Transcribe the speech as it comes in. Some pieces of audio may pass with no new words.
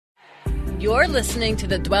You're listening to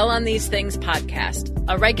the Dwell on These Things podcast,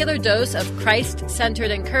 a regular dose of Christ-centered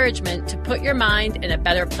encouragement to put your mind in a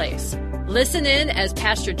better place. Listen in as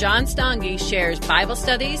Pastor John Stange shares Bible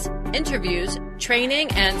studies, interviews, training,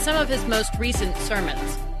 and some of his most recent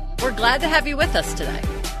sermons. We're glad to have you with us today.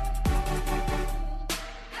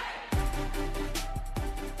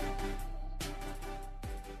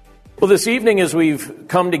 Well, this evening as we've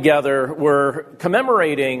come together, we're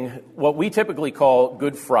commemorating what we typically call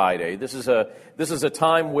Good Friday. This is a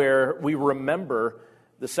time where we remember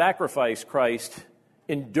the sacrifice Christ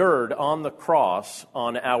endured on the cross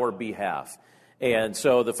on our behalf. And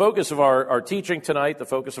so the focus of our teaching tonight, the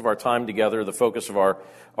focus of our time together, the focus of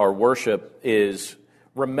our worship is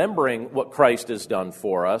remembering what Christ has done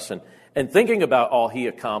for us and thinking about all he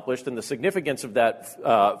accomplished and the significance of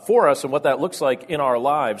that for us and what that looks like in our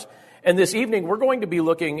lives. And this evening, we're going to be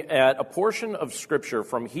looking at a portion of Scripture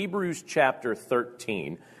from Hebrews chapter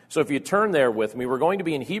 13. So if you turn there with me, we're going to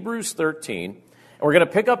be in Hebrews 13, and we're going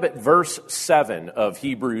to pick up at verse 7 of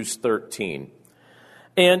Hebrews 13.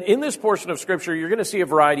 And in this portion of Scripture, you're going to see a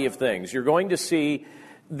variety of things. You're going to see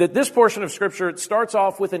that this portion of Scripture, it starts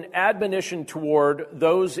off with an admonition toward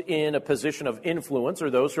those in a position of influence or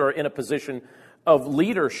those who are in a position of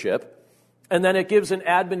leadership. And then it gives an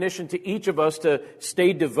admonition to each of us to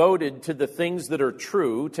stay devoted to the things that are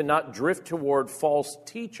true, to not drift toward false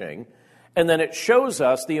teaching. And then it shows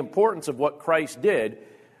us the importance of what Christ did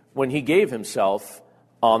when he gave himself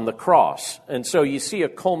on the cross. And so you see a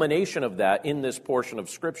culmination of that in this portion of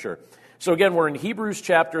Scripture. So again, we're in Hebrews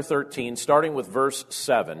chapter 13, starting with verse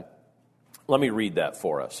 7. Let me read that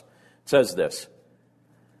for us. It says this: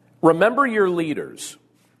 "Remember your leaders,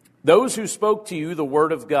 those who spoke to you the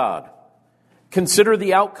word of God. Consider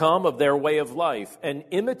the outcome of their way of life and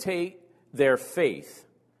imitate their faith.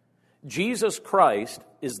 Jesus Christ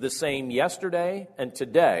is the same yesterday and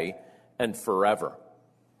today and forever.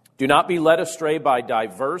 Do not be led astray by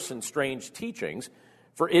diverse and strange teachings,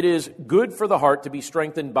 for it is good for the heart to be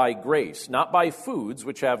strengthened by grace, not by foods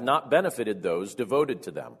which have not benefited those devoted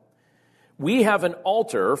to them. We have an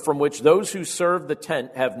altar from which those who serve the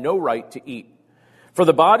tent have no right to eat. For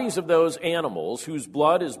the bodies of those animals whose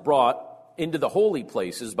blood is brought into the holy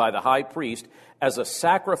places by the high priest as a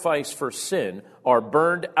sacrifice for sin are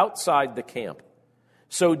burned outside the camp.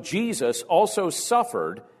 So Jesus also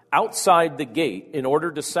suffered outside the gate in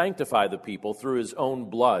order to sanctify the people through his own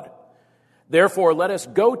blood. Therefore, let us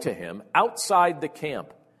go to him outside the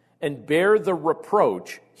camp and bear the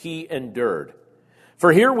reproach he endured.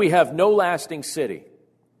 For here we have no lasting city,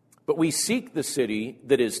 but we seek the city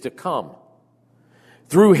that is to come.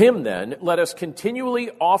 Through him, then, let us continually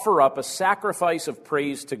offer up a sacrifice of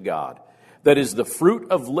praise to God, that is the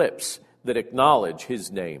fruit of lips that acknowledge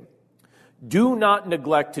his name. Do not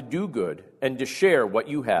neglect to do good and to share what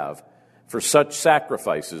you have, for such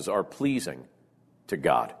sacrifices are pleasing to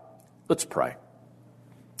God." Let's pray.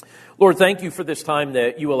 Lord, thank you for this time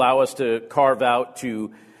that you allow us to carve out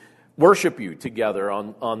to worship you together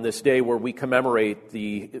on this day where we commemorate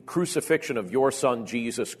the crucifixion of your Son,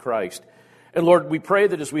 Jesus Christ. And Lord, we pray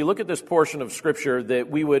that as we look at this portion of Scripture, that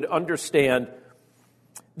we would understand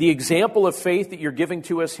the example of faith that you're giving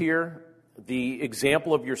to us here, the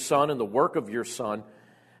example of your Son and the work of your Son,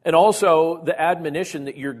 and also the admonition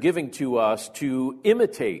that you're giving to us to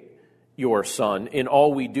imitate your Son in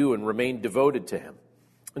all we do and remain devoted to him.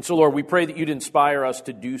 And so, Lord, we pray that you'd inspire us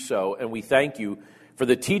to do so, and we thank you for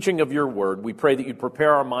the teaching of your word. We pray that you'd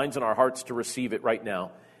prepare our minds and our hearts to receive it right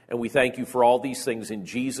now, and we thank you for all these things in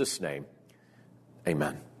Jesus' name.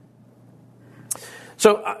 Amen.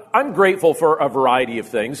 So I'm grateful for a variety of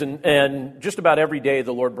things, and just about every day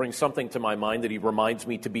the Lord brings something to my mind that he reminds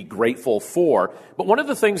me to be grateful for. But one of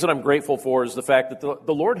the things that I'm grateful for is the fact that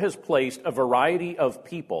the Lord has placed a variety of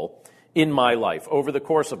people in my life over the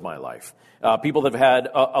course of my life. People that have had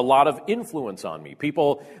a lot of influence on me,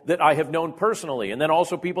 people that I have known personally, and then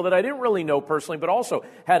also people that I didn't really know personally, but also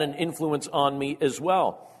had an influence on me as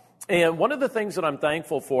well. And one of the things that I'm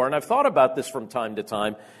thankful for, and I've thought about this from time to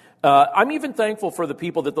time, I'm even thankful for the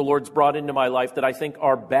people that the Lord's brought into my life that I think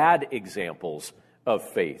are bad examples of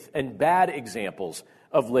faith and bad examples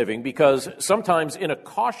of living, because sometimes in a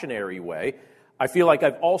cautionary way, I feel like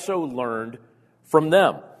I've also learned from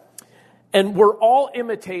them. And we're all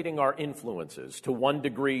imitating our influences to one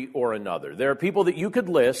degree or another. There are people that you could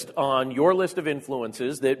list on your list of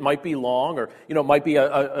influences that might be long, or might be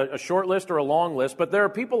a short list or a long list, but there are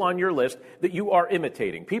people on your list that you are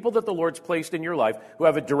imitating, people that the Lord's placed in your life who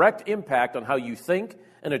have a direct impact on how you think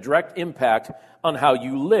and a direct impact on how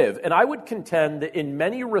you live. And I would contend that in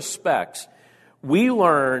many respects, we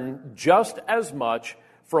learn just as much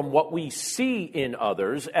from what we see in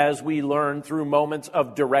others as we learn through moments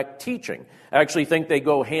of direct teaching. I actually think they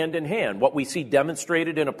go hand in hand, what we see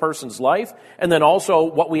demonstrated in a person's life, and then also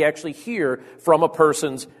what we actually hear from a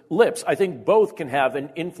person's lips. I think both can have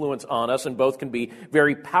an influence on us, and both can be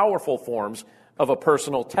very powerful forms of a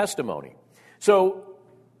personal testimony. So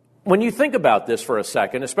when you think about this for a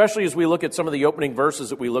second, especially as we look at some of the opening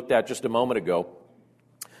verses that we looked at just a moment ago,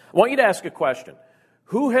 I want you to ask a question.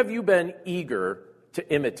 Who have you been eager to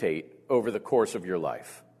imitate over the course of your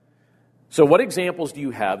life? So what examples do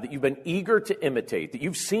you have that you've been eager to imitate, that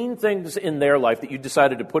you've seen things in their life that you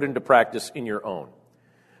decided to put into practice in your own?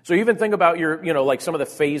 So even think about your, like some of the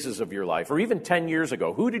phases of your life, or even 10 years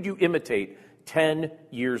ago. Who did you imitate 10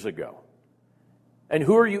 years ago? And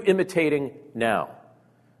who are you imitating now?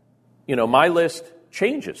 My list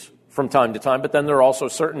changes from time to time, but then there are also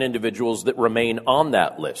certain individuals that remain on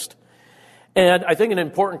that list. And I think an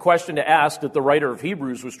important question to ask that the writer of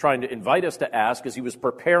Hebrews was trying to invite us to ask as he was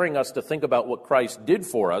preparing us to think about what Christ did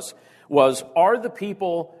for us was, are the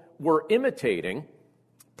people we're imitating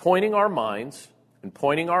pointing our minds and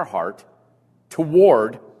pointing our heart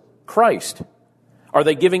toward Christ? Are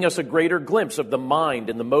they giving us a greater glimpse of the mind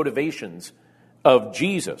and the motivations of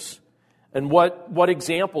Jesus? And what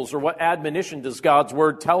examples or what admonition does God's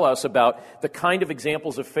Word tell us about the kind of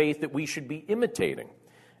examples of faith that we should be imitating?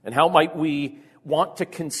 And how might we want to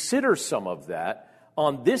consider some of that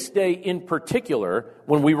on this day in particular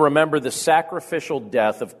when we remember the sacrificial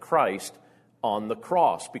death of Christ on the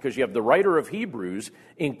cross? Because you have the writer of Hebrews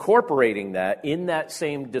incorporating that in that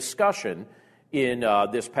same discussion in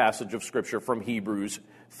this passage of Scripture from Hebrews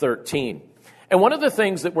 13. And one of the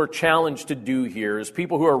things that we're challenged to do here is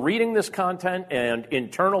people who are reading this content and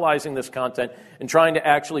internalizing this content and trying to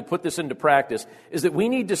actually put this into practice is that we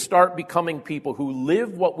need to start becoming people who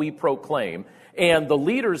live what we proclaim, and the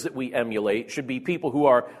leaders that we emulate should be people who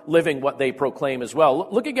are living what they proclaim as well.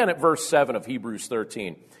 Look again at verse 7 of Hebrews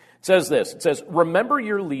 13. It says this, it says, remember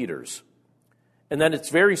your leaders. And then it's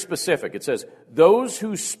very specific. It says, those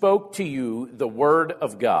who spoke to you the word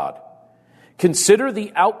of God. Consider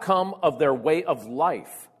the outcome of their way of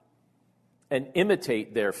life and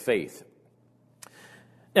imitate their faith.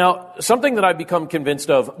 Now, something that I've become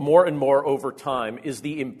convinced of more and more over time is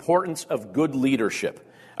the importance of good leadership.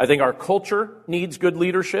 I think our culture needs good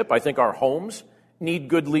leadership. I think our homes need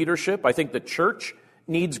good leadership. I think the church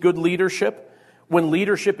needs good leadership. When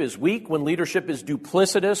leadership is weak, when leadership is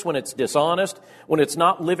duplicitous, when it's dishonest, when it's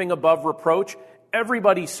not living above reproach,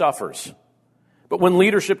 everybody suffers. But when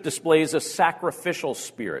leadership displays a sacrificial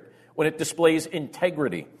spirit, when it displays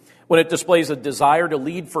integrity, when it displays a desire to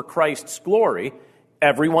lead for Christ's glory,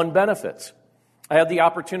 everyone benefits. I had the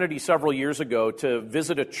opportunity several years ago to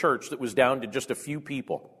visit a church that was down to just a few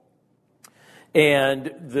people.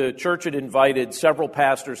 And the church had invited several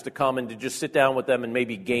pastors to come and to just sit down with them and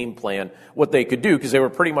maybe game plan what they could do, because they were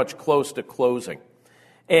pretty much close to closing.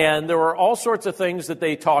 And there were all sorts of things that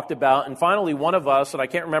they talked about. And finally, one of us, and I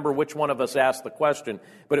can't remember which one of us asked the question,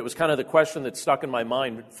 but it was kind of the question that stuck in my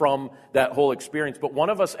mind from that whole experience. But one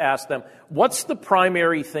of us asked them, what's the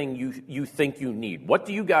primary thing you think you need? What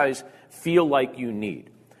do you guys feel like you need?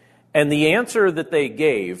 And the answer that they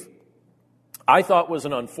gave, I thought was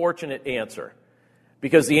an unfortunate answer.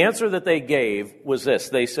 Because the answer that they gave was this.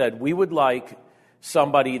 They said, we would like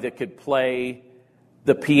somebody that could play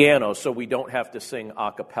the piano so we don't have to sing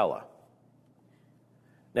a cappella.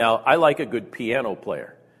 Now, I like a good piano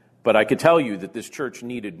player, but I could tell you that this church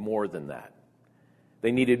needed more than that.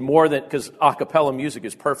 They needed more than, because a cappella music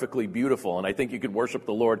is perfectly beautiful, and I think you could worship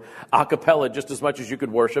the Lord a cappella just as much as you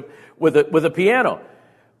could worship with a piano.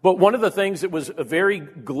 But one of the things that was a very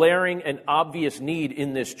glaring and obvious need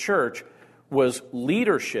in this church was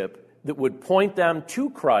leadership that would point them to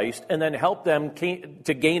Christ and then help them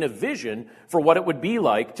to gain a vision for what it would be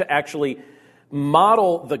like to actually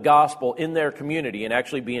model the gospel in their community and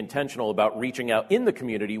actually be intentional about reaching out in the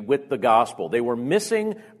community with the gospel. They were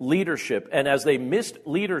missing leadership, and as they missed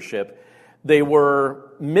leadership, they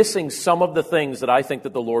were missing some of the things that I think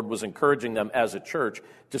that the Lord was encouraging them as a church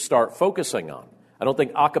to start focusing on. I don't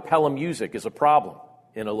think a cappella music is a problem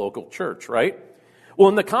in a local church, right? Well,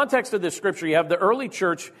 in the context of this scripture, you have the early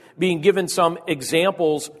church being given some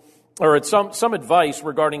examples or some advice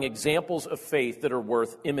regarding examples of faith that are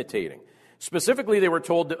worth imitating. Specifically, they were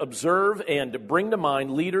told to observe and to bring to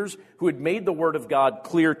mind leaders who had made the word of God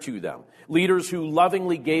clear to them. Leaders who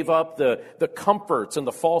lovingly gave up the comforts and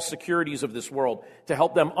the false securities of this world to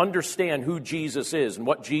help them understand who Jesus is and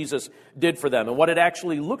what Jesus did for them and what it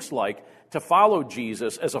actually looks like to follow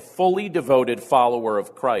Jesus as a fully devoted follower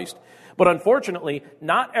of Christ. But unfortunately,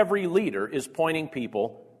 not every leader is pointing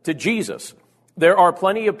people to Jesus. there are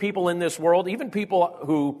plenty of people in this world, even people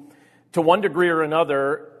who, to one degree or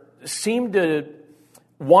another, seem to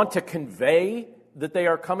want to convey that they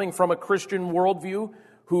are coming from a Christian worldview,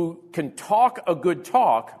 who can talk a good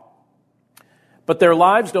talk, but their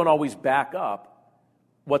lives don't always back up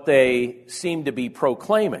what they seem to be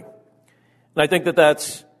proclaiming. And I think that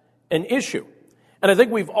that's an issue. And I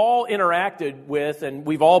think we've all interacted with, and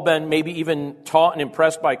we've all been maybe even taught and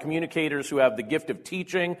impressed by communicators who have the gift of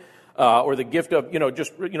teaching, or the gift of,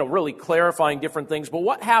 really clarifying different things. But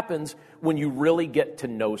what happens when you really get to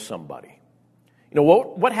know somebody?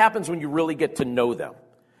 What happens when you really get to know them?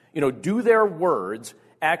 Do their words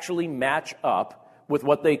actually match up with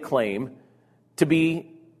what they claim to be,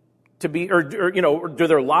 or do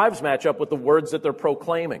their lives match up with the words that they're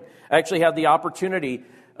proclaiming? I actually had the opportunity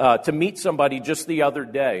to meet somebody just the other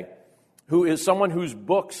day who is someone whose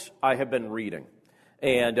books I have been reading.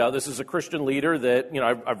 And this is a Christian leader that,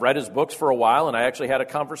 I've read his books for a while, and I actually had a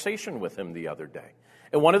conversation with him the other day.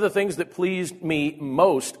 And one of the things that pleased me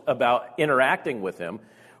most about interacting with him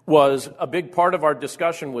was a big part of our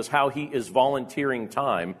discussion was how he is volunteering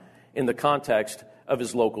time in the context of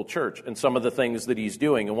his local church and some of the things that he's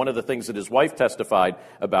doing. And one of the things that his wife testified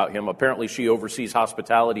about him, apparently she oversees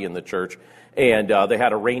hospitality in the church, and they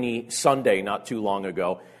had a rainy Sunday not too long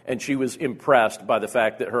ago, and she was impressed by the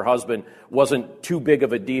fact that her husband wasn't too big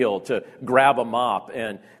of a deal to grab a mop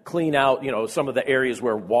and clean out, some of the areas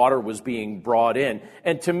where water was being brought in.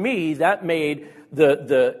 And to me, that made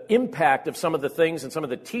the impact of some of the things and some of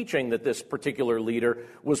the teaching that this particular leader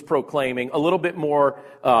was proclaiming a little bit more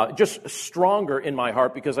just stronger in my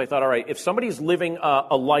heart, because I thought, all right, if somebody's living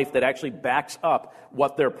a life that actually backs up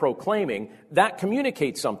what they're proclaiming, that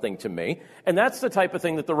communicates something to me. And that's the type of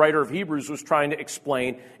thing that the writer of Hebrews was trying to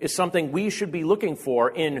explain is something we should be looking for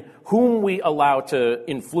in whom we allow to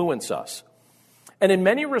influence us. And in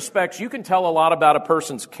many respects, you can tell a lot about a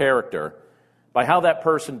person's character by how that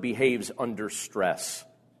person behaves under stress.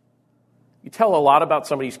 You tell a lot about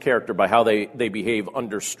somebody's character by how they behave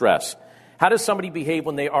under stress. How does somebody behave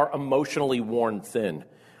when they are emotionally worn thin?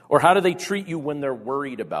 Or how do they treat you when they're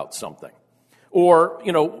worried about something? Or,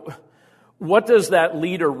 what does that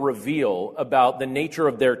leader reveal about the nature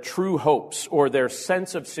of their true hopes or their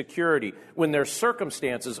sense of security when their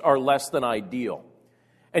circumstances are less than ideal?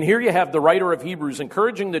 And here you have the writer of Hebrews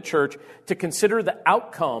encouraging the church to consider the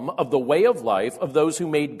outcome of the way of life of those who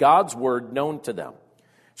made God's word known to them.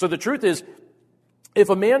 So the truth is, if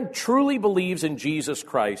a man truly believes in Jesus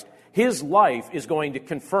Christ, his life is going to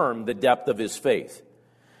confirm the depth of his faith.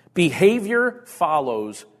 Behavior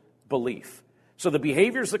follows belief. So the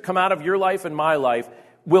behaviors that come out of your life and my life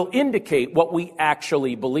will indicate what we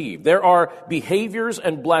actually believe. There are behaviors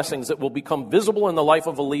and blessings that will become visible in the life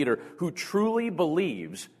of a leader who truly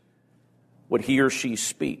believes what he or she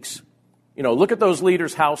speaks. Look at those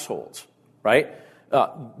leaders' households, right?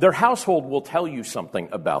 Their household will tell you something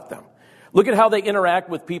about them. Look at how they interact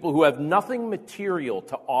with people who have nothing material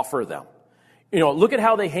to offer them. Look at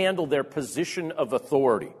how they handle their position of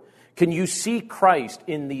authority. Can you see Christ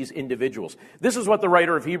in these individuals? This is what the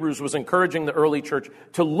writer of Hebrews was encouraging the early church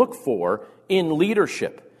to look for in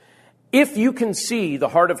leadership. If you can see the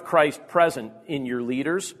heart of Christ present in your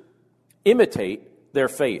leaders, imitate their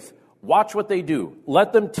faith. Watch what they do.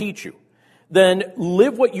 Let them teach you. Then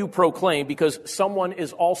live what you proclaim, because someone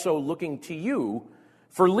is also looking to you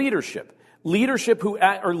for leadership. Leaders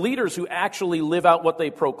who actually live out what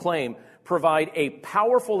they proclaim provide a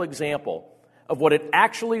powerful example of what it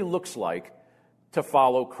actually looks like to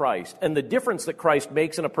follow Christ and the difference that Christ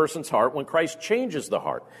makes in a person's heart when Christ changes the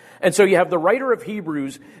heart. And so you have the writer of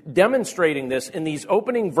Hebrews demonstrating this in these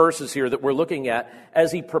opening verses here that we're looking at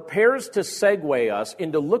as he prepares to segue us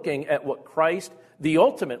into looking at what Christ, the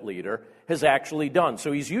ultimate leader, has actually done.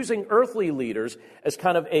 So he's using earthly leaders as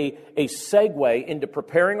kind of a segue into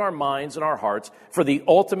preparing our minds and our hearts for the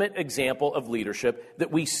ultimate example of leadership that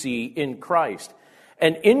we see in Christ.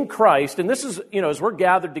 And in Christ, and this is, as we're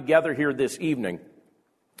gathered together here this evening,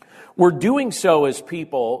 we're doing so as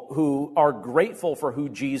people who are grateful for who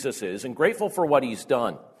Jesus is and grateful for what he's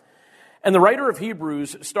done. And the writer of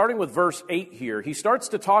Hebrews, starting with verse 8 here, he starts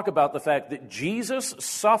to talk about the fact that Jesus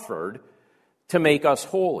suffered to make us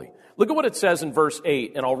holy. Look at what it says in verse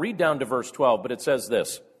 8, and I'll read down to verse 12, but it says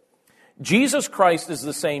this: Jesus Christ is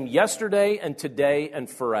the same yesterday and today and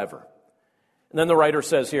forever. And then the writer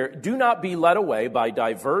says here, do not be led away by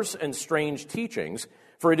diverse and strange teachings,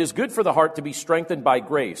 for it is good for the heart to be strengthened by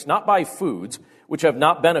grace, not by foods which have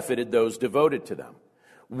not benefited those devoted to them.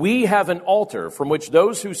 We have an altar from which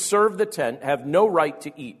those who serve the tent have no right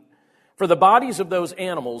to eat. For the bodies of those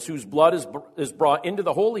animals whose blood is brought into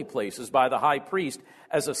the holy places by the high priest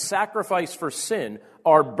as a sacrifice for sin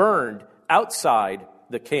are burned outside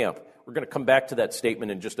the camp. We're going to come back to that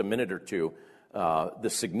statement in just a minute or two,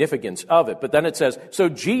 the significance of it. But then it says, so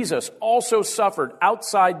Jesus also suffered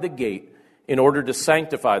outside the gate in order to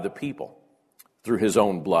sanctify the people through his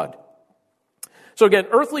own blood. So again,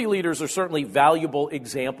 earthly leaders are certainly valuable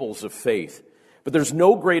examples of faith, but there's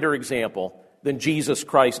no greater example than Jesus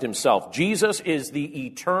Christ himself. Jesus is the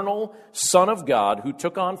eternal Son of God who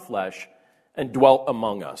took on flesh and dwelt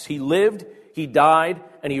among us. He lived, he died,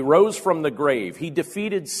 and he rose from the grave. He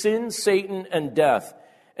defeated sin, Satan, and death,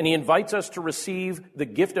 and he invites us to receive the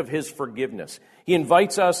gift of his forgiveness. He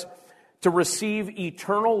invites us to receive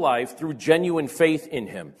eternal life through genuine faith in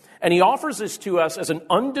him. And he offers this to us as an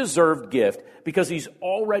undeserved gift because he's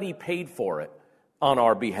already paid for it on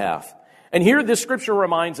our behalf. And here this scripture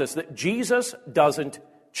reminds us that Jesus doesn't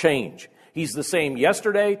change. He's the same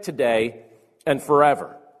yesterday, today, and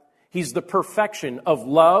forever. He's the perfection of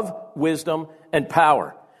love, wisdom, and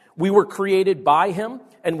power. We were created by him,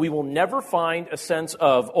 and we will never find a sense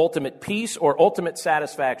of ultimate peace or ultimate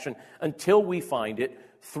satisfaction until we find it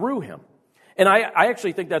through him. And I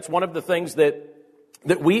actually think that's one of the things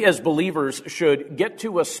that we as believers should get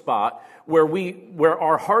to a spot where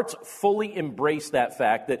our hearts fully embrace that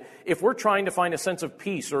fact that if we're trying to find a sense of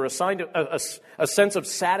peace or a sense of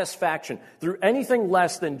satisfaction through anything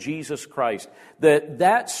less than Jesus Christ,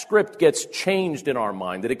 that script gets changed in our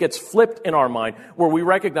mind, that it gets flipped in our mind, where we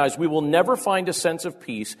recognize we will never find a sense of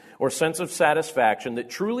peace or sense of satisfaction that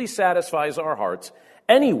truly satisfies our hearts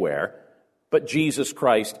anywhere but Jesus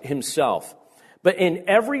Christ himself. But in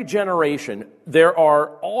every generation, there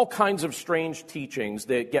are all kinds of strange teachings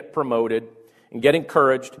that get promoted and get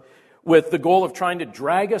encouraged with the goal of trying to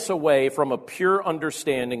drag us away from a pure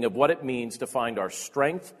understanding of what it means to find our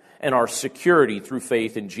strength and our security through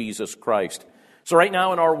faith in Jesus Christ. So right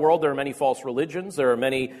now in our world, there are many false religions. There are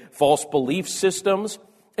many false belief systems.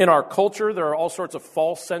 In our culture, there are all sorts of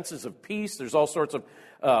false senses of peace. There's all sorts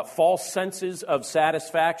of false senses of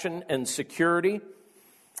satisfaction and security.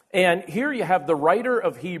 And here you have the writer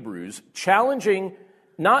of Hebrews challenging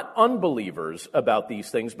not unbelievers about these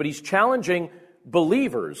things, but he's challenging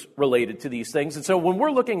believers related to these things. And so when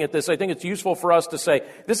we're looking at this, I think it's useful for us to say,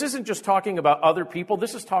 this isn't just talking about other people,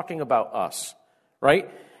 this is talking about us,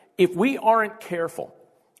 right? If we aren't careful,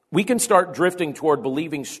 we can start drifting toward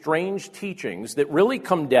believing strange teachings that really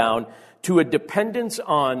come down to a dependence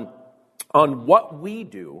on what we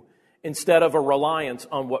do instead of a reliance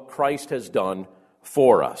on what Christ has done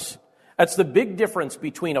for us. That's the big difference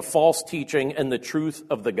between a false teaching and the truth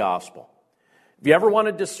of the gospel. If you ever want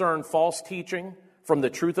to discern false teaching from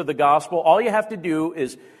the truth of the gospel, all you have to do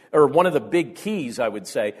is, or one of the big keys, I would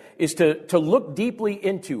say, is to look deeply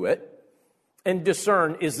into it and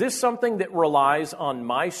discern, is this something that relies on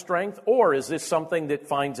my strength, or is this something that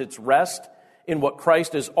finds its rest in what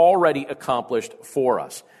Christ has already accomplished for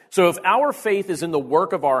us? So if our faith is in the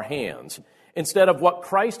work of our hands, instead of what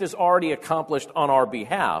Christ has already accomplished on our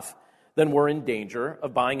behalf, then we're in danger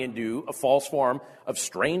of buying into a false form of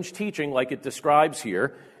strange teaching like it describes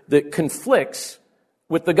here that conflicts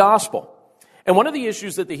with the gospel. And one of the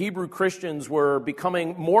issues that the Hebrew Christians were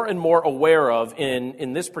becoming more and more aware of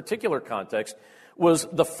in this particular context was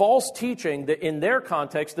the false teaching that in their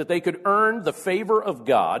context that they could earn the favor of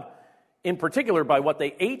God, in particular by what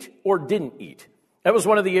they ate or didn't eat. That was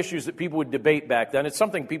one of the issues that people would debate back then. It's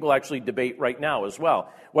something people actually debate right now as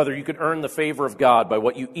well, whether you could earn the favor of God by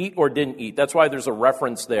what you eat or didn't eat. That's why there's a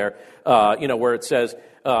reference there, where it says,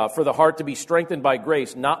 for the heart to be strengthened by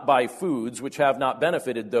grace, not by foods which have not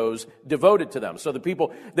benefited those devoted to them. So the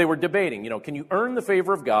people, they were debating, can you earn the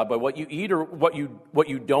favor of God by what you eat or what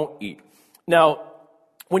you don't eat? Now,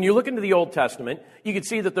 when you look into the Old Testament, you can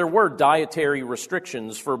see that there were dietary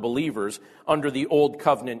restrictions for believers under the Old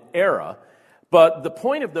Covenant era. But the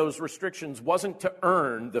point of those restrictions wasn't to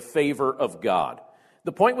earn the favor of God.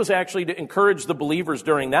 The point was actually to encourage the believers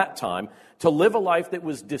during that time to live a life that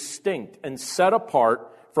was distinct and set apart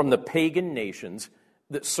from the pagan nations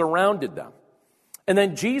that surrounded them. And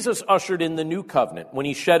then Jesus ushered in the new covenant when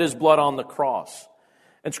he shed his blood on the cross.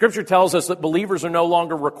 And Scripture tells us that believers are no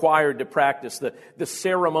longer required to practice the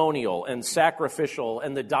ceremonial and sacrificial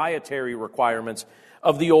and the dietary requirements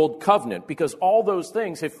of the Old Covenant, because all those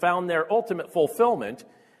things have found their ultimate fulfillment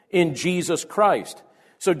in Jesus Christ.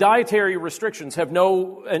 So dietary restrictions have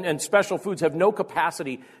and special foods have no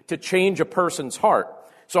capacity to change a person's heart.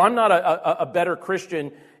 So I'm not a better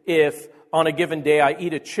Christian if on a given day I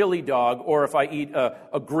eat a chili dog or if I eat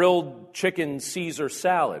a grilled chicken Caesar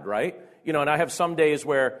salad, right? And I have some days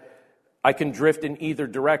where I can drift in either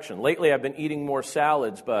direction. Lately, I've been eating more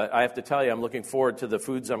salads, but I have to tell you, I'm looking forward to the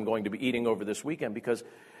foods I'm going to be eating over this weekend because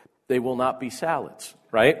they will not be salads,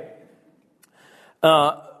 right?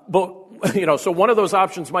 So one of those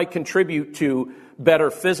options might contribute to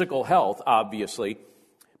better physical health, obviously,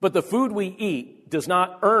 but the food we eat does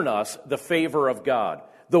not earn us the favor of God.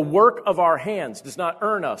 The work of our hands does not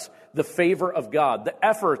earn us the favor of God. The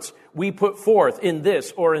efforts we put forth in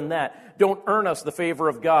this or in that don't earn us the favor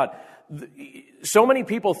of God. So many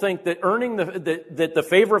people think that that the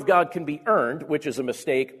favor of God can be earned, which is a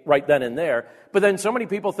mistake right then and there. But then so many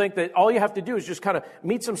people think that all you have to do is just kind of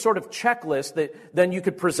meet some sort of checklist that then you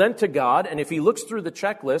could present to God. And if he looks through the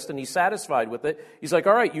checklist and he's satisfied with it, he's like,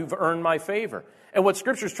 all right, you've earned my favor. And what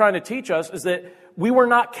Scripture's trying to teach us is that we were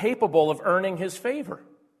not capable of earning his favor.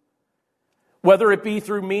 Whether it be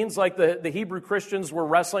through means like the Hebrew Christians were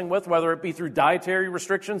wrestling with, whether it be through dietary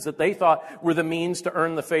restrictions that they thought were the means to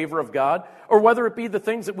earn the favor of God, or whether it be the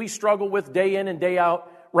things that we struggle with day in and day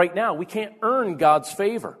out right now. We can't earn God's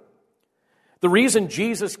favor. The reason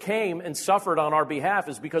Jesus came and suffered on our behalf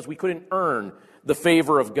is because we couldn't earn the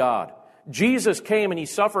favor of God. Jesus came and he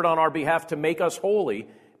suffered on our behalf to make us holy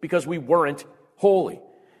because we weren't holy.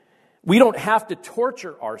 We don't have to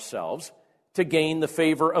torture ourselves to gain the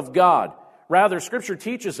favor of God. Rather, Scripture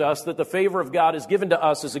teaches us that the favor of God is given to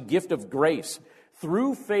us as a gift of grace.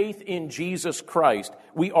 Through faith in Jesus Christ,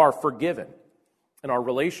 we are forgiven, and our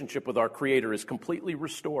relationship with our Creator is completely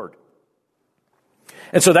restored.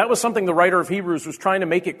 And so that was something the writer of Hebrews was trying to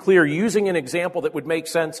make it clear, using an example that would make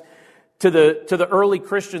sense to the early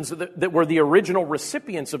Christians that were the original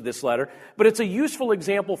recipients of this letter. But it's a useful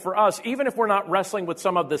example for us, even if we're not wrestling with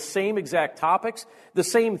some of the same exact topics. The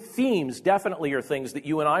same themes definitely are things that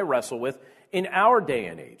you and I wrestle with in our day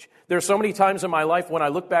and age. There are so many times in my life when I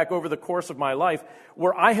look back over the course of my life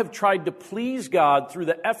where I have tried to please God through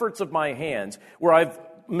the efforts of my hands, where I've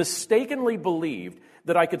mistakenly believed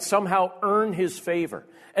that I could somehow earn his favor.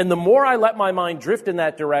 And the more I let my mind drift in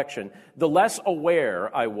that direction, the less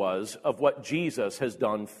aware I was of what Jesus has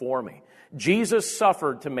done for me. Jesus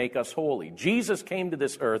suffered to make us holy. Jesus came to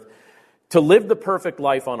this earth to live the perfect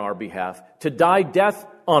life on our behalf, to die death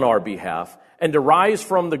on our behalf, and to rise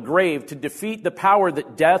from the grave to defeat the power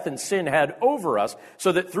that death and sin had over us,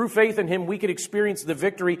 so that through faith in him we could experience the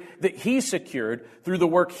victory that he secured through the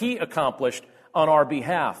work he accomplished on our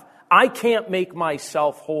behalf. I can't make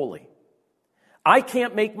myself holy. I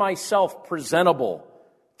can't make myself presentable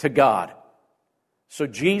to God. So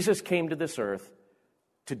Jesus came to this earth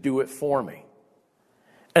to do it for me.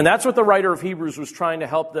 And that's what the writer of Hebrews was trying to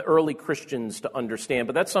help the early Christians to understand.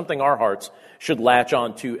 But that's something our hearts should latch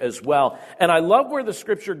on to as well. And I love where the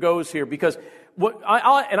Scripture goes here, because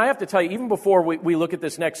I have to tell you, even before we look at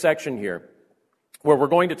this next section here, where we're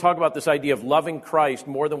going to talk about this idea of loving Christ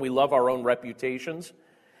more than we love our own reputations,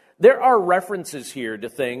 there are references here to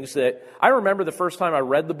things that I remember the first time I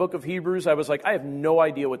read the book of Hebrews, I was like, I have no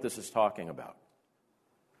idea what this is talking about.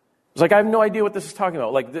 It's like, I have no idea what this is talking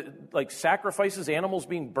about. Like sacrifices, animals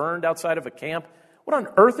being burned outside of a camp. What on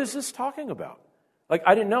earth is this talking about? Like,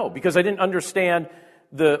 I didn't know, because I didn't understand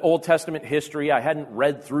the Old Testament history. I hadn't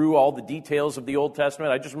read through all the details of the Old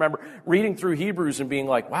Testament. I just remember reading through Hebrews and being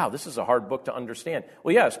like, wow, this is a hard book to understand.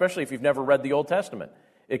 Well, yeah, especially if you've never read the Old Testament.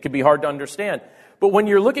 It can be hard to understand. But when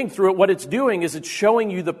you're looking through it, what it's doing is it's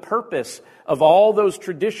showing you the purpose of all those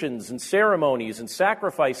traditions and ceremonies and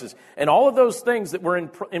sacrifices and all of those things that were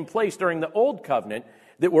in place during the Old Covenant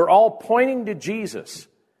that were all pointing to Jesus.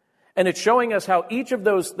 And it's showing us how each of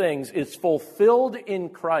those things is fulfilled in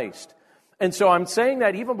Christ. And so I'm saying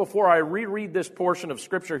that even before I reread this portion of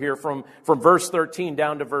Scripture here from verse 13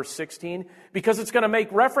 down to verse 16, because it's going to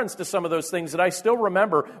make reference to some of those things that I still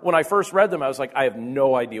remember when I first read them. I was like, I have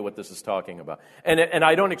no idea what this is talking about. And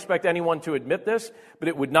I don't expect anyone to admit this, but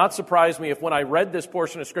it would not surprise me if when I read this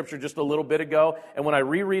portion of Scripture just a little bit ago, and when I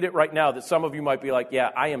reread it right now, that some of you might be like, yeah,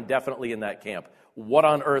 I am definitely in that camp. What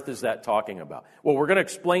on earth is that talking about? Well, we're going to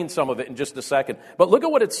explain some of it in just a second. But look at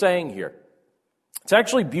what it's saying here. It's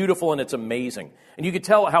actually beautiful and it's amazing. And you can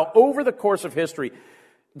tell how over the course of history,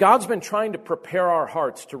 God's been trying to prepare our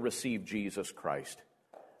hearts to receive Jesus Christ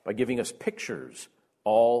by giving us pictures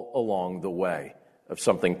all along the way of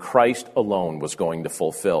something Christ alone was going to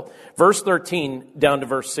fulfill. Verse 13 down to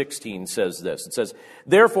verse 16 says this. It says,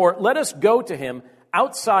 therefore, let us go to him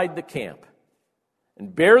outside the camp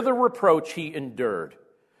and bear the reproach he endured.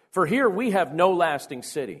 For here we have no lasting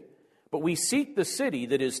city, but we seek the city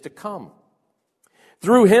that is to come.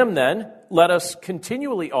 Through him, then, let us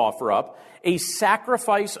continually offer up a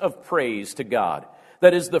sacrifice of praise to God,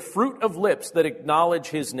 that is the fruit of lips that acknowledge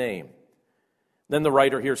his name. Then the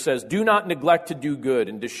writer here says, "Do not neglect to do good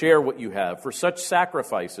and to share what you have, for such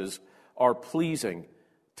sacrifices are pleasing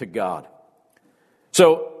to God."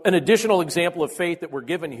 So an additional example of faith that we're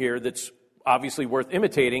given here that's obviously worth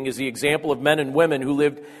imitating is the example of men and women who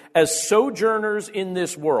lived as sojourners in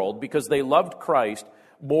this world because they loved Christ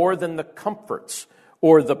more than the comforts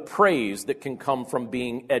or the praise that can come from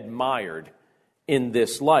being admired in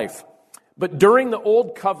this life. But during the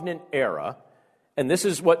Old Covenant era, and this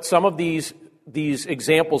is what some of these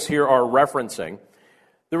examples here are referencing,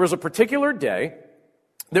 there was a particular day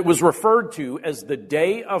that was referred to as the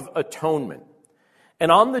Day of Atonement.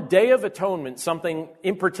 And on the Day of Atonement, something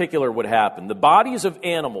in particular would happen. The bodies of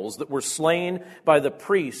animals that were slain by the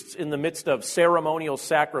priests in the midst of ceremonial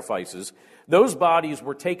sacrifices, those bodies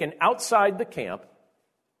were taken outside the camp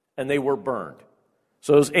and they were burned.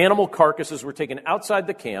 So those animal carcasses were taken outside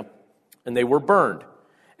the camp and they were burned.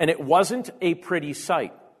 And it wasn't a pretty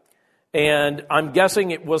sight. And I'm guessing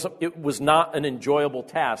it was not an enjoyable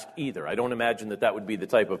task either. I don't imagine that would be the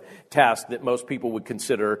type of task that most people would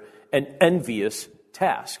consider an envious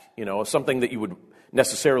task, something that you would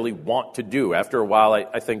necessarily want to do. After a while,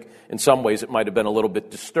 I think in some ways it might have been a little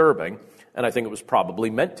bit disturbing, and I think it was probably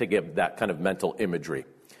meant to give that kind of mental imagery.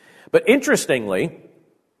 But interestingly,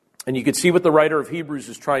 and you can see what the writer of Hebrews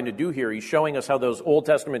is trying to do here, he's showing us how those Old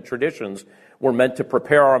Testament traditions were meant to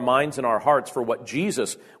prepare our minds and our hearts for what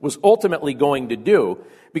Jesus was ultimately going to do.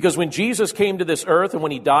 Because when Jesus came to this earth and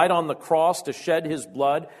when he died on the cross to shed his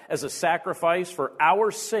blood as a sacrifice for our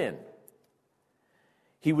sin,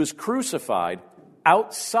 he was crucified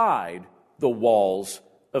outside the walls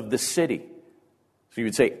of the city. So you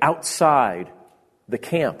would say outside the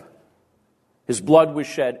camp. His blood was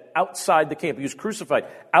shed outside the camp. He was crucified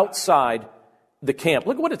outside the camp.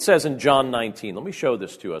 Look at what it says in John 19. Let me show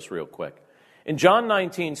this to us real quick. In John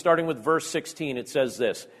 19, starting with verse 16, it says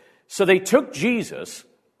this: "So they took Jesus,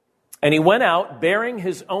 and he went out bearing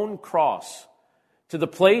his own cross to the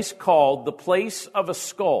place called the place of a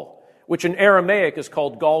skull, which in Aramaic is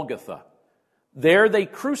called Golgotha. There they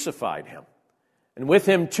crucified him, and with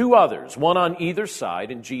him 2 others, one on either side,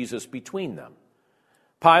 and Jesus between them.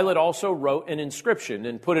 Pilate also wrote an inscription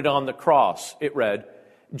and put it on the cross. It read,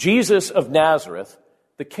 'Jesus of Nazareth,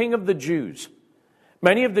 the King of the Jews.'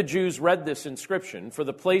 Many of the Jews read this inscription, for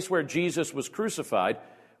the place where Jesus was crucified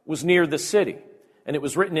was near the city, and it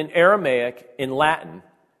was written in Aramaic, in Latin,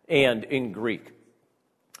 and in Greek."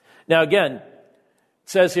 Now again, it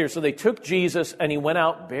says here, so they took Jesus, and he went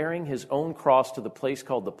out bearing his own cross to the place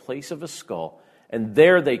called the place of a skull, and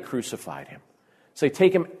there they crucified him. So they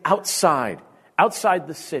take him outside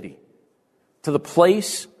the city, to the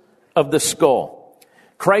place of the skull.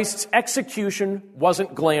 Christ's execution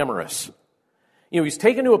wasn't glamorous. He's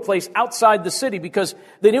taken to a place outside the city because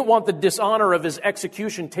they didn't want the dishonor of his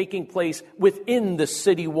execution taking place within the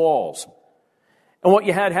city walls. And what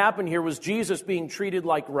you had happen here was Jesus being treated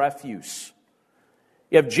like refuse.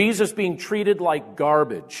 You have Jesus being treated like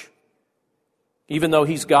garbage, even though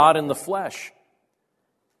he's God in the flesh.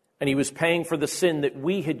 And he was paying for the sin that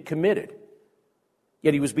we had committed.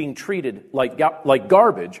 Yet he was being treated like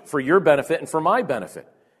garbage for your benefit and for my benefit.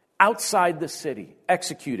 Outside the city,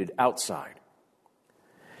 executed outside.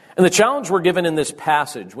 And the challenge we're given in this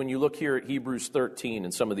passage, when you look here at Hebrews 13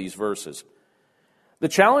 and some of these verses, the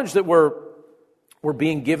challenge that we're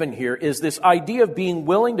being given here is this idea of being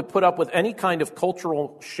willing to put up with any kind of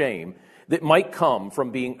cultural shame that might come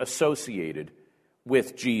from being associated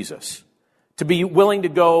with Jesus. To be willing to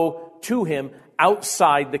go to him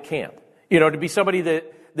outside the camp. To be somebody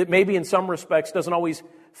that maybe in some respects doesn't always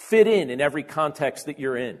fit in every context that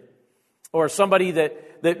you're in. Or somebody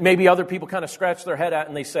that maybe other people kind of scratch their head at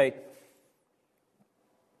and they say,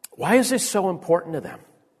 why is this so important to them?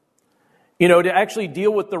 To actually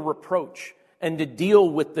deal with the reproach and to deal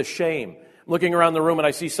with the shame. I'm looking around the room and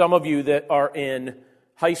I see some of you that are in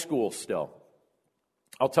high school still.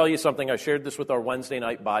 I'll tell you something. I shared this with our Wednesday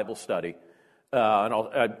night Bible study.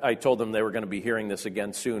 I told them they were going to be hearing this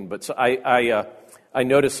again soon. But so I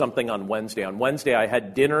noticed something on Wednesday. On Wednesday, I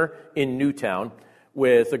had dinner in Newtown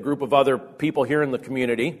with a group of other people here in the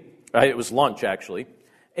community. It was lunch, actually.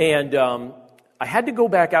 And I had to go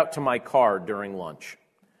back out to my car during lunch.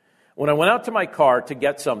 When I went out to my car to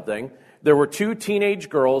get something, there were 2 teenage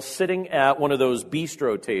girls sitting at one of those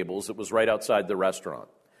bistro tables that was right outside the restaurant.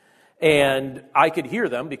 And I could hear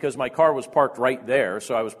them because my car was parked right there,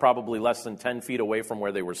 so I was probably less than 10 feet away from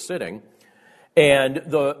where they were sitting. And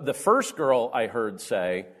the first girl I heard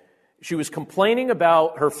say, she was complaining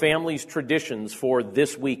about her family's traditions for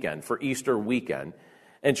this weekend, for Easter weekend.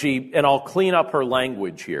 And I'll clean up her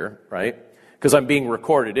language here, right? Because I'm being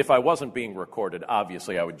recorded. If I wasn't being recorded,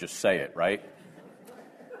 obviously I would just say it, right?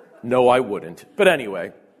 No, I wouldn't. But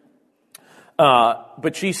anyway,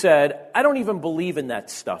 but she said, I don't even believe in that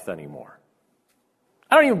stuff anymore.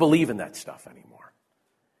 I don't even believe in that stuff anymore.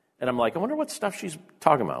 And I'm like, I wonder what stuff she's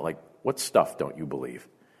talking about. Like, what stuff don't you believe?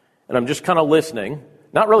 And I'm just kind of listening,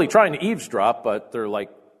 not really trying to eavesdrop, but they're like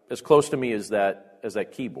as close to me as that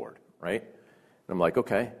keyboard, right? And I'm like,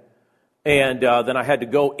 okay. And then I had to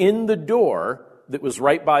go in the door that was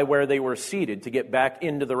right by where they were seated to get back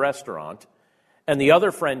into the restaurant. And the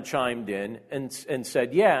other friend chimed in and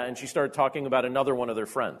said, yeah, and she started talking about another one of their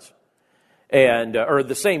friends. And or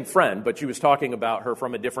the same friend, but she was talking about her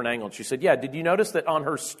from a different angle. And she said, yeah, did you notice that on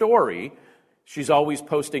her story, she's always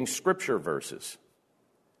posting scripture verses?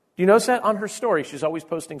 Do you notice that? On her story, she's always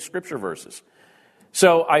posting scripture verses.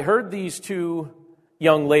 So I heard these two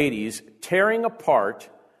young ladies tearing apart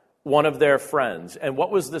one of their friends. And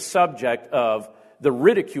what was the subject of the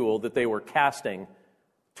ridicule that they were casting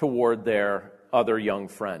toward their other young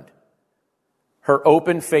friend? Her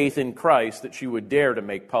open faith in Christ that she would dare to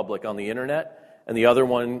make public on the internet, and the other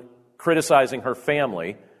one criticizing her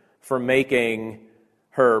family for making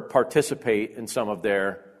her participate in some of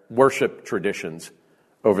their worship traditions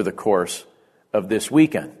over the course of this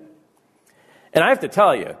weekend. And I have to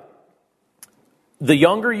tell you, the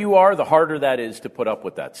younger you are, the harder that is to put up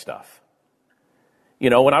with that stuff. You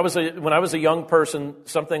know, when I was a young person,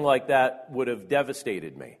 something like that would have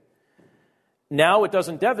devastated me. Now it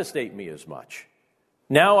doesn't devastate me as much.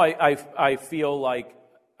 Now I feel like,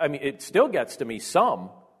 I mean, it still gets to me some,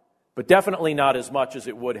 but definitely not as much as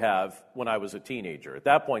it would have when I was a teenager. At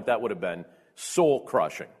that point, that would have been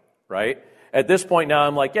soul-crushing, right? At this point now,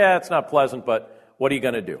 I'm like, yeah, it's not pleasant, but what are you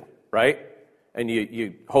going to do, right? And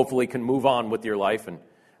you hopefully can move on with your life and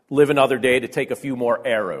live another day to take a few more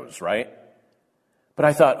arrows, right? But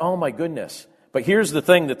I thought, oh my goodness. But here's the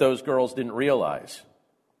thing that those girls didn't realize.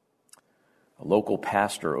 A local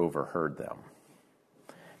pastor overheard them.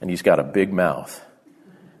 And he's got a big mouth.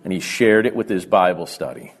 And he shared it with his Bible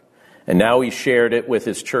study. And now he shared it with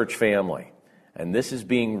his church family. And this is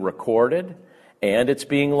being recorded and it's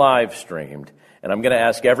being live streamed. And I'm going to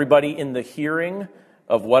ask everybody in the hearing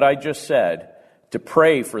of what I just said to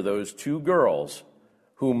pray for those two girls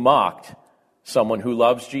who mocked someone who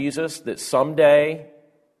loves Jesus, that someday,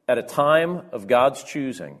 at a time of God's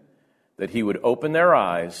choosing, that he would open their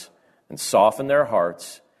eyes and soften their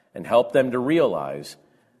hearts and help them to realize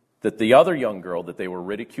that the other young girl that they were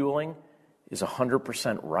ridiculing is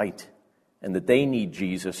 100% right, and that they need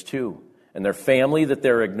Jesus too. And their family that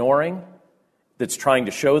they're ignoring, that's trying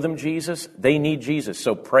to show them Jesus, they need Jesus.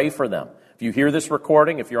 So pray for them. If you hear this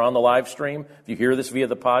recording, if you're on the live stream, if you hear this via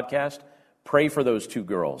the podcast, pray for those two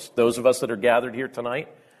girls. Those of us that are gathered here tonight,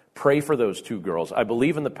 pray for those two girls. I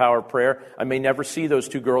believe in the power of prayer. I may never see those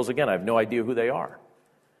two girls again. I have no idea who they are.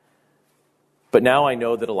 But now I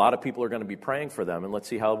know that a lot of people are going to be praying for them, and let's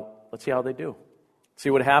see how they do. See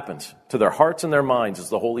what happens to their hearts and their minds as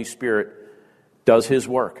the Holy Spirit does his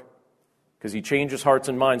work, because he changes hearts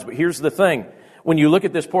and minds. But here's the thing. When you look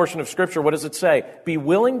at this portion of Scripture, what does it say? Be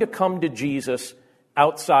willing to come to Jesus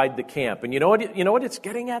outside the camp. And you know what it's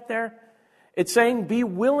getting at there? It's saying be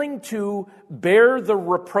willing to bear the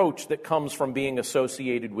reproach that comes from being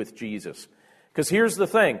associated with Jesus. Because here's the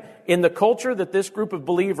thing. In the culture that this group of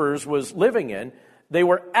believers was living in, they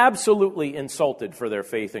were absolutely insulted for their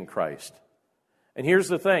faith in Christ. And here's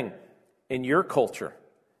the thing. In your culture,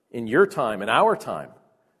 in your time, in our time,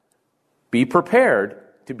 be prepared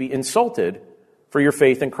to be insulted for your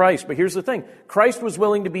faith in Christ. But here's the thing. Christ was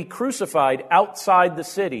willing to be crucified outside the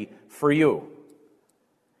city for you.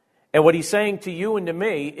 And what he's saying to you and to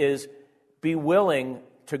me is be willing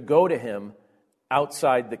to go to him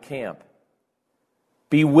outside the camp.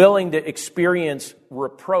 Be willing to experience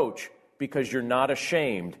reproach because you're not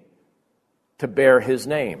ashamed to bear his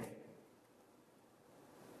name.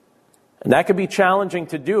 And that can be challenging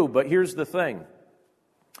to do, but here's the thing.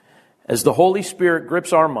 As the Holy Spirit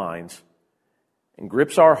grips our minds and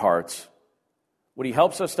grips our hearts, what he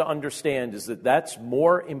helps us to understand is that that's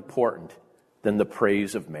more important than the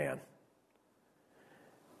praise of man.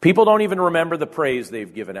 People don't even remember the praise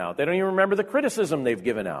they've given out. They don't even remember the criticism they've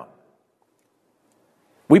given out.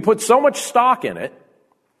 We put so much stock in it,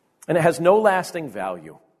 and it has no lasting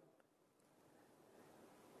value.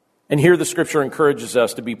 And here the Scripture encourages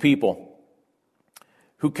us to be people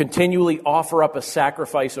who continually offer up a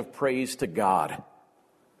sacrifice of praise to God.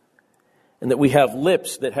 And that we have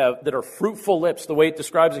lips that are fruitful lips. The way it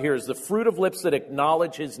describes it here is the fruit of lips that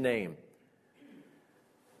acknowledge his name.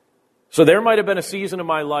 So there might have been a season of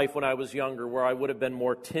my life when I was younger where I would have been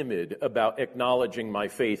more timid about acknowledging my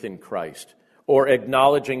faith in Christ, or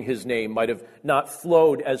acknowledging his name might have not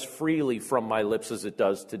flowed as freely from my lips as it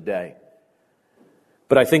does today.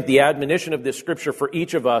 But I think the admonition of this scripture for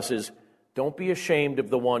each of us is, don't be ashamed of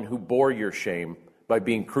the one who bore your shame by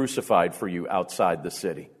being crucified for you outside the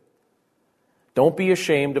city. Don't be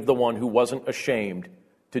ashamed of the one who wasn't ashamed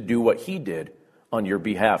to do what he did on your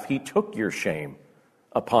behalf. He took your shame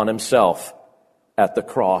upon himself at the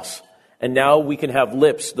cross. And now we can have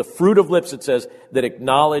lips, the fruit of lips, it says, that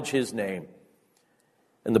acknowledge his name.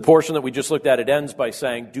 And the portion that we just looked at, it ends by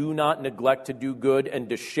saying, do not neglect to do good and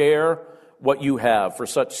to share what you have, for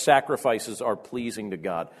such sacrifices are pleasing to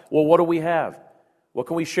God. Well, what do we have? What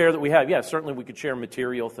can we share that we have? Yeah, certainly we could share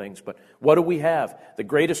material things, but what do we have? The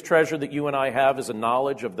greatest treasure that you and I have is a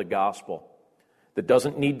knowledge of the gospel that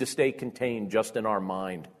doesn't need to stay contained just in our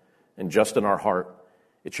mind and just in our heart.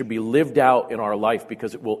 It should be lived out in our life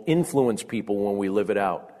because it will influence people when we live it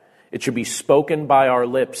out. It should be spoken by our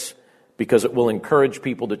lips because it will encourage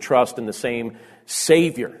people to trust in the same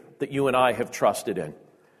Savior that you and I have trusted in.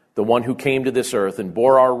 The one who came to this earth and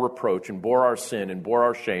bore our reproach and bore our sin and bore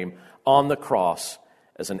our shame on the cross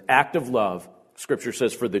as an act of love. Scripture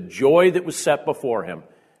says, for the joy that was set before him,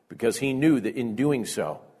 because he knew that in doing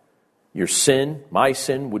so, your sin, my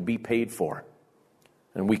sin, would be paid for.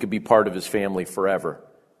 And we could be part of his family forever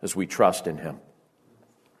as we trust in him.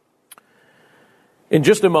 In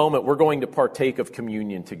just a moment, we're going to partake of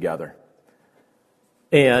communion together.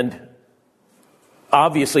 And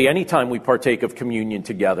obviously, anytime we partake of communion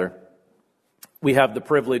together, we have the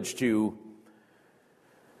privilege to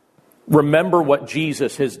remember what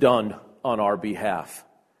Jesus has done on our behalf.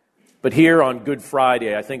 But here on Good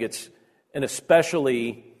Friday, I think it's an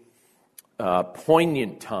especially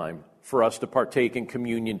poignant time for us to partake in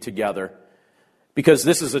communion together, because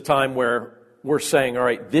this is a time where we're saying, all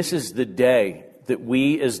right, this is the day that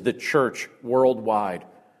we as the church worldwide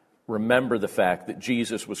remember the fact that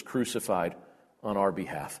Jesus was crucified on our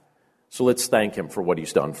behalf. So let's thank him for what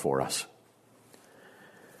he's done for us.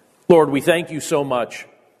 Lord, we thank you so much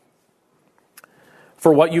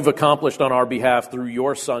for what you've accomplished on our behalf through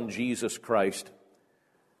your Son, Jesus Christ,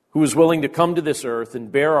 who was willing to come to this earth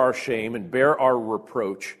and bear our shame and bear our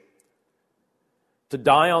reproach, to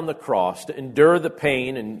die on the cross, to endure the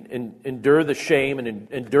pain and endure the shame and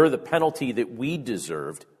endure the penalty that we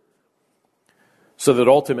deserved, so that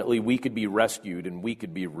ultimately we could be rescued and we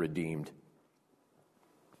could be redeemed.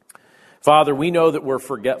 Father, we know that we're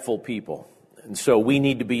forgetful people, and so we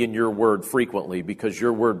need to be in your word frequently, because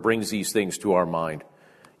your word brings these things to our mind.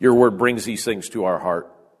 Your word brings these things to our heart.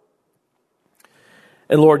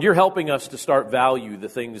 And Lord, you're helping us to start value the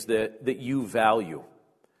things that you value.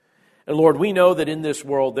 And Lord, we know that in this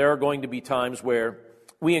world there are going to be times where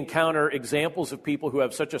we encounter examples of people who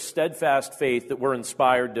have such a steadfast faith that we're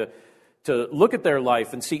inspired to look at their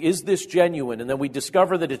life and see, is this genuine? And then we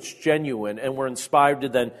discover that it's genuine, and we're inspired to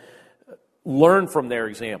then learn from their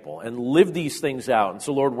example and live these things out. And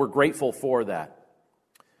so, Lord, we're grateful for that.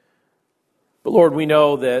 But Lord, we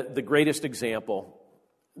know that the greatest example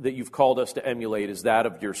that you've called us to emulate is that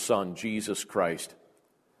of your Son, Jesus Christ,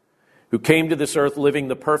 who came to this earth living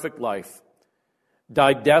the perfect life,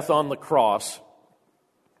 died death on the cross,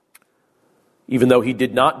 even though he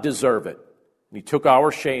did not deserve it. And he took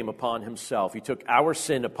our shame upon himself. He took our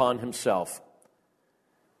sin upon himself.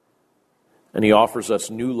 And he offers us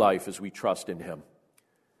new life as we trust in him.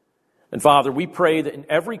 And Father, we pray that in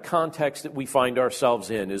every context that we find ourselves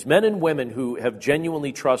in, as men and women who have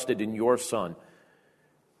genuinely trusted in your Son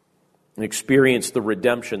and experienced the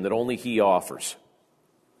redemption that only he offers,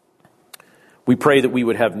 we pray that we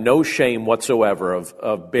would have no shame whatsoever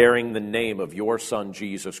of bearing the name of your Son,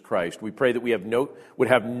 Jesus Christ. We pray that we would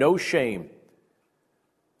have no shame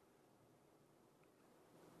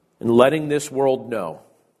in letting this world know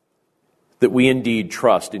that we indeed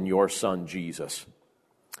trust in your Son, Jesus.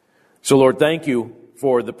 So, Lord, thank you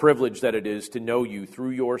for the privilege that it is to know you through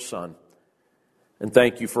your Son. And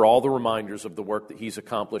thank you for all the reminders of the work that he's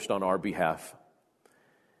accomplished on our behalf.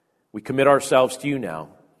 We commit ourselves to you now,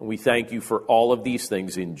 and we thank you for all of these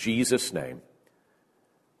things in Jesus' name.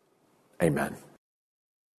 Amen.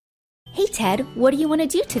 Hey, Ted, what do you want to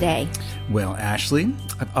do today? Well, Ashley,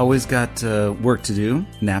 I've always got work to do,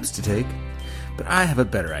 naps to take. But I have a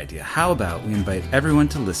better idea. How about we invite everyone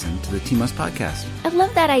to listen to the Team Us podcast? I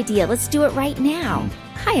love that idea. Let's do it right now.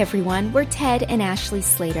 Hi, everyone. We're Ted and Ashley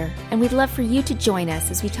Slater, and we'd love for you to join us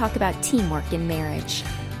as we talk about teamwork in marriage.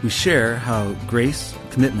 We share how grace,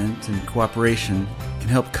 commitment, and cooperation can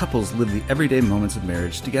help couples live the everyday moments of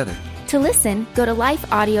marriage together. To listen, go to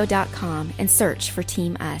lifeaudio.com and search for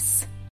Team Us.